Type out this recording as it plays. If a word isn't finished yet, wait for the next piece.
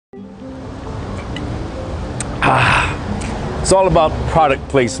It's all about product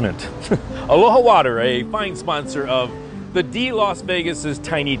placement. Aloha Water, a fine sponsor of the D Las Vegas's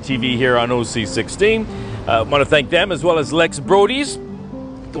Tiny TV here on OC16. I want to thank them as well as Lex Brody's.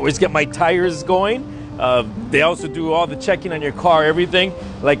 Always get my tires going. They also do all the checking on your car, everything.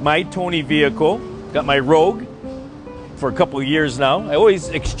 Like my Tony vehicle, got my Rogue for a couple of years now. I always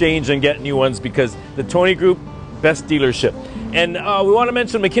exchange and get new ones because the Tony Group, best dealership. And we want to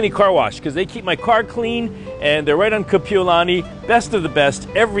mention McKinney Car Wash because they keep my car clean and they're right on Kapiolani. Best of the best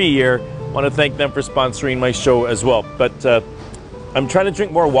every year. Want to thank them for sponsoring my show as well. But I'm trying to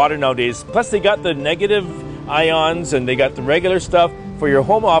drink more water nowadays. Plus they got the negative ions and they got the regular stuff for your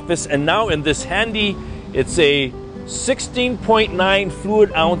home office. And now in this handy, it's a 16.9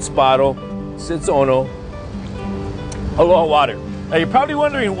 fluid ounce bottle. Sits Ono. Aloha Water. Now you're probably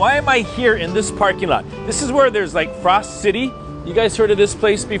wondering, why am I here in this parking lot? This is where there's like Frost City. You guys heard of this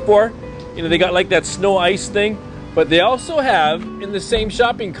place before? You know, they got like that snow ice thing. But they also have, in the same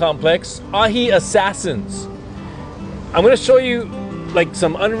shopping complex, Ahi Assassins. I'm going to show you like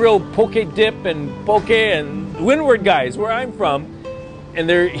some unreal poke dip and poke and windward guys where I'm from. And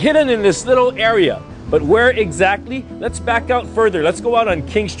they're hidden in this little area. But where exactly? Let's back out further. Let's go out on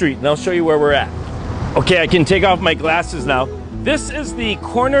King Street and I'll show you where we're at. Okay, I can take off my glasses now. This is the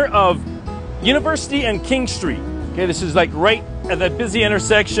corner of University and King Street. Okay, this is like right at that busy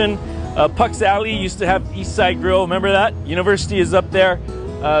intersection. Puck's Alley used to have East Side Grill, remember that? University is up there.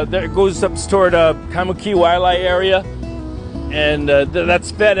 There it goes up toward Kaimuki Wailai area. And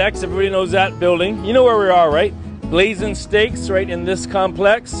that's FedEx, everybody knows that building. You know where we are, right? Blazing Steaks right in this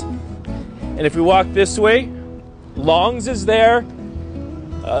complex. And if we walk this way, Long's is there.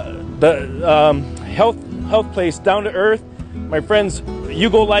 The health place, Down to Earth. My friends,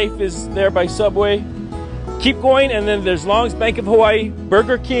 Yugo Life is there by Subway. Keep going, and then there's Long's, Bank of Hawaii,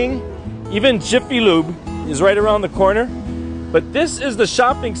 Burger King, even Jiffy Lube is right around the corner. But this is the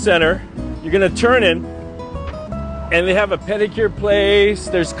shopping center you're gonna turn in, and they have a pedicure place.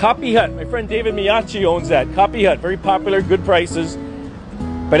 There's Copy Hut. My friend David Miyachi owns that. Copy Hut, very popular, good prices.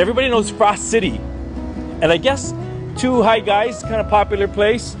 But everybody knows Frost City. And I guess Two High Guys, kind of popular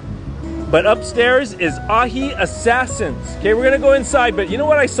place. But upstairs is Ahi Assassins. Okay, we're gonna go inside, but you know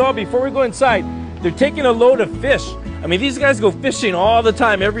what I saw before we go inside? They're taking a load of fish. I mean, these guys go fishing all the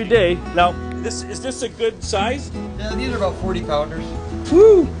time, every day. Now, is this a good size? Yeah, these are about 40 pounders.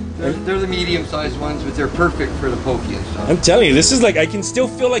 Woo! They're the medium-sized ones, but they're perfect for the poke and stuff. I'm telling you, this is like, I can still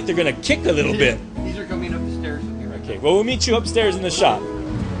feel like they're gonna kick a little bit. These are coming up the stairs with me right Okay, well, we'll meet you upstairs in the shop.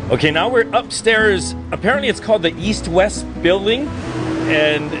 Okay, now we're upstairs. Apparently it's called the East-West Building.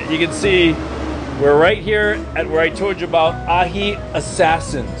 And you can see we're right here at where I told you about Ahi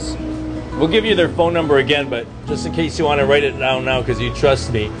Assassins. We'll give you their phone number again, but just in case you want to write it down now because you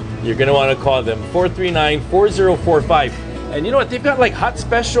trust me, you're going to want to call them 439-4045. And you know what? They've got like hot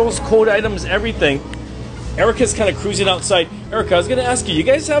specials, code items, everything. Erica's kind of cruising outside. Erica, I was going to ask you, you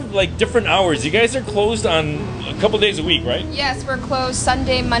guys have like different hours. You guys are closed on a couple days a week, right? Yes, we're closed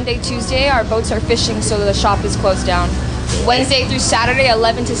Sunday, Monday, Tuesday. Our boats are fishing, so the shop is closed down. Wednesday through Saturday,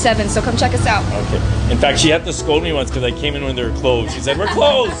 11 to 7, so come check us out. Okay. In fact, she had to scold me once because I came in when they were closed. She said, we're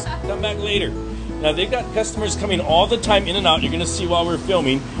closed, come back later. Now, they've got customers coming all the time in and out. You're going to see while we're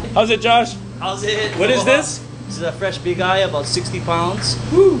filming. How's it, Josh? How's it? What is this? This is a fresh big eye, about 60 pounds.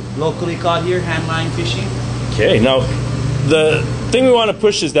 Woo. Locally caught here, hand line fishing. Okay, now the thing we want to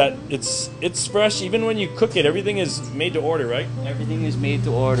push is that it's fresh. Even when you cook it, everything is made to order, right? Everything is made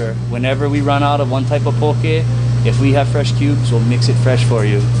to order. Whenever we run out of one type of poke, if we have fresh cubes, we'll mix it fresh for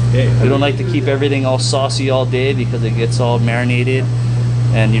you. Okay. We don't like to keep everything all saucy all day because it gets all marinated,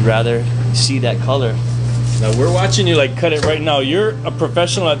 and you'd rather see that color. Now we're watching you like cut it right now. You're a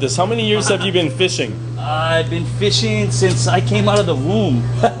professional at this. How many years have you been fishing? I've been fishing since I came out of the womb.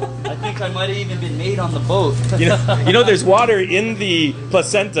 I think I might have even been made on the boat. You know, there's water in the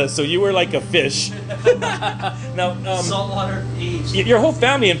placenta, so you were like a fish. Now, saltwater aged. Your whole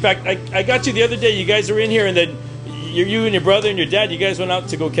family, in fact, I got you the other day. You guys were in here, and then you and your brother and your dad, you guys went out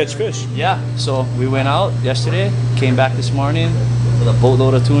to go catch fish. Yeah, so we went out yesterday, came back this morning with a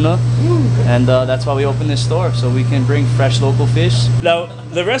boatload of tuna, and that's why we opened this store, so we can bring fresh local fish. Now,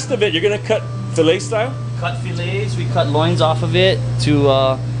 the rest of it, you're gonna cut fillet style? Cut fillets, we cut loins off of it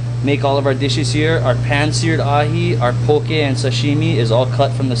to make all of our dishes here. Our pan-seared ahi, our poke and sashimi is all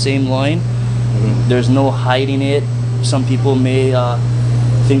cut from the same loin. There's no hiding it. Some people may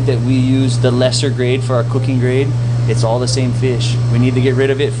think that we use the lesser grade for our cooking grade. It's all the same fish. We need to get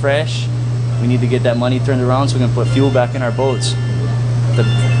rid of it fresh. We need to get that money turned around so we can put fuel back in our boats. The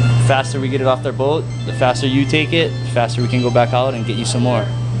faster we get it off their boat, the faster you take it, the faster we can go back out and get you some more.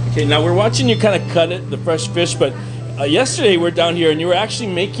 Okay, now we're watching you kind of cut it, the fresh fish, but yesterday we're down here and you were actually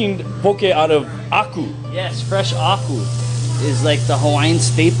making poke out of aku. Yes, fresh aku is like the Hawaiian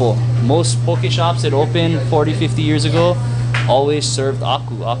staple. Most poke shops that opened 40, 50 years ago always served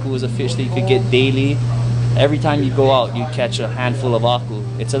aku. Aku is a fish that you could get daily. Every time you go out, you catch a handful of aku.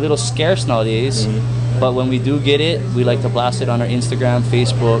 It's a little scarce nowadays, but when we do get it, we like to blast it on our Instagram,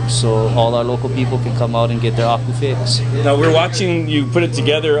 Facebook, so all our local people can come out and get their aku fix. Now we're watching you put it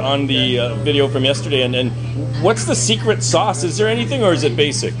together on the video from yesterday, and what's the secret sauce? Is there anything, or is it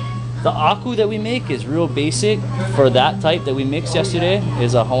basic? The aku that we make is real basic. For that type that we mixed yesterday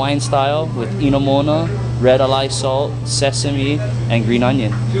is a Hawaiian style with inomona, red alai salt, sesame, and green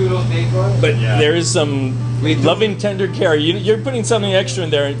onion. But there is some loving, tender care. You're putting something extra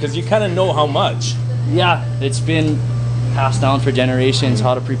in there because you kind of know how much. Yeah, it's been passed down for generations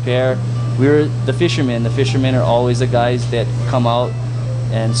how to prepare. We're the fishermen. The fishermen are always the guys that come out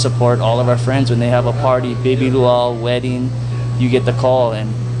and support all of our friends when they have a party, baby luau, wedding. You get the call, and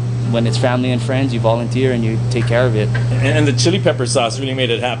when it's family and friends, you volunteer and you take care of it. And the chili pepper sauce really made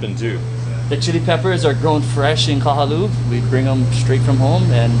it happen too. The chili peppers are grown fresh in Kahalu. We bring them straight from home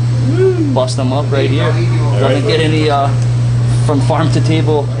and bust them up right here. Doesn't get any from farm to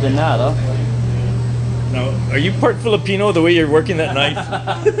table than that, huh? Now, are you part Filipino the way you're working that knife?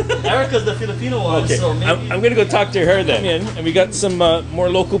 Erica's the Filipino one, Okay, so maybe... I'm going to go talk to her then. And we got some more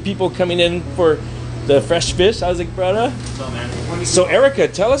local people coming in for the fresh fish. How's it, brother? So Erica,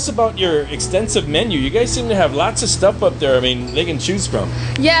 tell us about your extensive menu. You guys seem to have lots of stuff up there. I mean, they can choose from.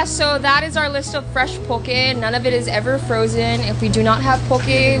 Yeah, so that is our list of fresh poke. None of it is ever frozen. If we do not have poke,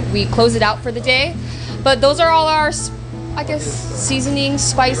 we close it out for the day. But those are all our, I guess, seasonings,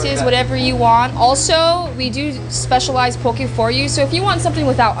 spices, whatever you want. Also, we do specialized poke for you. So if you want something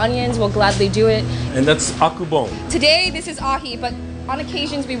without onions, we'll gladly do it. And that's akubon. Today, this is ahi, but on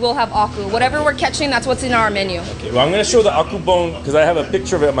occasions we will have aku. Whatever we're catching, that's what's in our menu. Okay, well, I'm going to show the akubon because I have a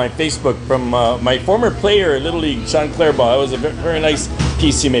picture of it on my Facebook from my former player, Little League, Sean Clareball. That was a very nice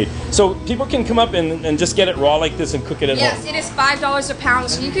piece he made. So people can come up and just get it raw like this and cook it at home. Yes, it is $5 a pound,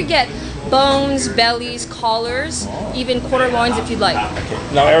 so you could get bones, bellies, collars, even quarter loins if you'd like.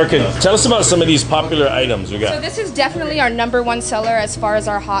 Okay. Now, Erica, tell us about some of these popular items we got. So this is definitely our #1 seller as far as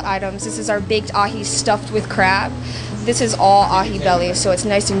our hot items. This is our baked ahi stuffed with crab. This is all ahi belly, so it's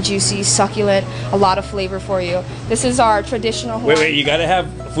nice and juicy, succulent, a lot of flavor for you. This is our traditional Hawaiian. Wait, you gotta have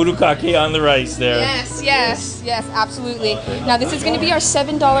furikake on the rice there. Yes, absolutely. Now this is going to be our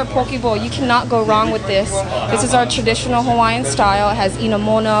 $7 poke bowl. You cannot go wrong with this. This is our traditional Hawaiian style. It has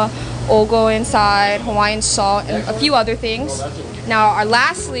inomona, ogo inside, Hawaiian salt, and a few other things. Now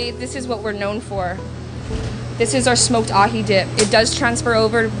lastly, this is what we're known for. This is our smoked ahi dip. It does transfer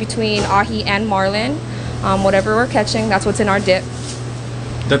over between ahi and marlin. Whatever we're catching, that's what's in our dip.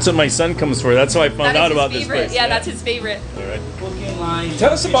 That's what my son comes for. That's how I found out about this place. Yeah, that's his favorite. All right.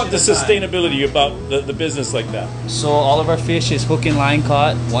 Tell us about the sustainability about the business like that. So all of our fish is hook and line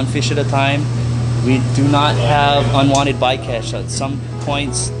caught, one fish at a time. We do not have unwanted bycatch. At some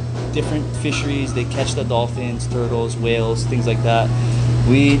points, different fisheries, they catch the dolphins, turtles, whales, things like that.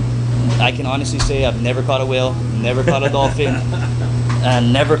 I can honestly say I've never caught a whale, never caught a dolphin,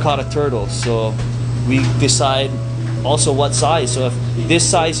 and never caught a turtle. So we decide also what size. So if this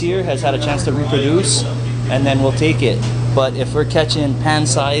size here has had a chance to reproduce, and then we'll take it. But if we're catching pan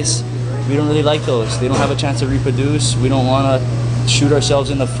size, we don't really like those. They don't have a chance to reproduce. We don't want to shoot ourselves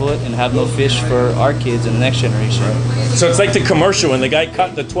in the foot and have no fish for our kids and the next generation. So it's like the commercial when the guy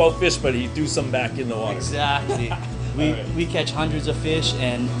caught the 12 fish, but he threw some back in the water. Exactly. We catch hundreds of fish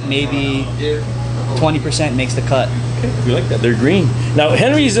and maybe 20% makes the cut. Okay, we like that. They're green. Now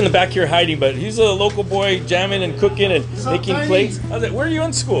Henry's in the back here hiding, but he's a local boy jamming and cooking and making plates. Where are you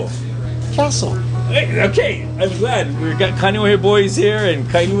in school? Castle. Hey, okay, I'm glad. We've got Kaneohe boys here and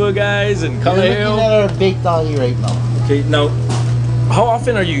Kainua guys and We're looking Kalaheo. at our baked ahi right now. Okay, now how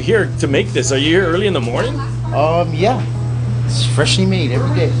often are you here to make this? Are you here early in the morning? Yeah. It's freshly made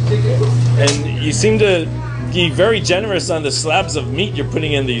every day. And you seem to be very generous on the slabs of meat you're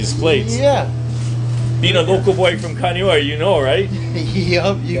putting in these plates. Yeah. Being a local boy from Kaneohe, you know, right?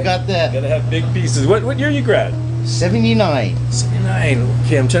 Yup, you got that. Gotta have big pieces. What year you grad? 79. 79.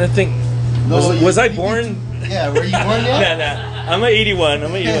 Okay, I'm trying to think. Was I born? Yeah, were you born yet? Nah. I'm an 81.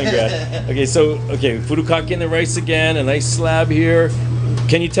 I'm an 81 grad. Okay, so furikake in the rice again, a nice slab here.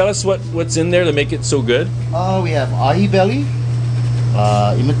 Can you tell us what's in there to make it so good? We have ahi belly,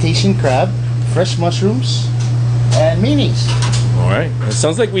 imitation crab, fresh mushrooms, and mayonnaise. All right. It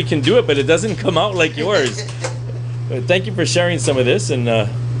sounds like we can do it, but it doesn't come out like yours. But thank you for sharing some of this, and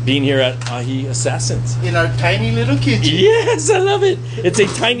being here at Ahi Assassins. In our tiny little kitchen. Yes, I love it. It's a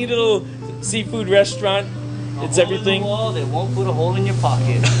tiny little seafood restaurant. It's everything. Wall, they won't put a hole in your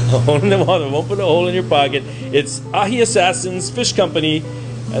pocket. A hole in the wall, they won't put a hole in your pocket. It's Ahi Assassins Fish Company.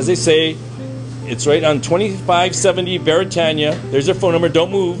 As they say, it's right on 2570 Veritania. There's their phone number.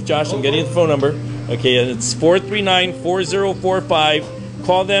 Don't move, Josh. I'm getting the phone number. Okay, and it's 439-4045.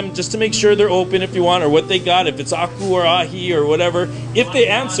 Call them just to make sure they're open if you want, or what they got, if it's aku or ahi or whatever, if they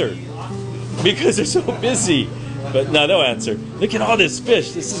answer, because they're so busy. But no, they'll answer. Look at all this fish.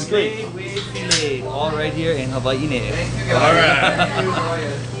 This is great. All right here in Hawaii. All right.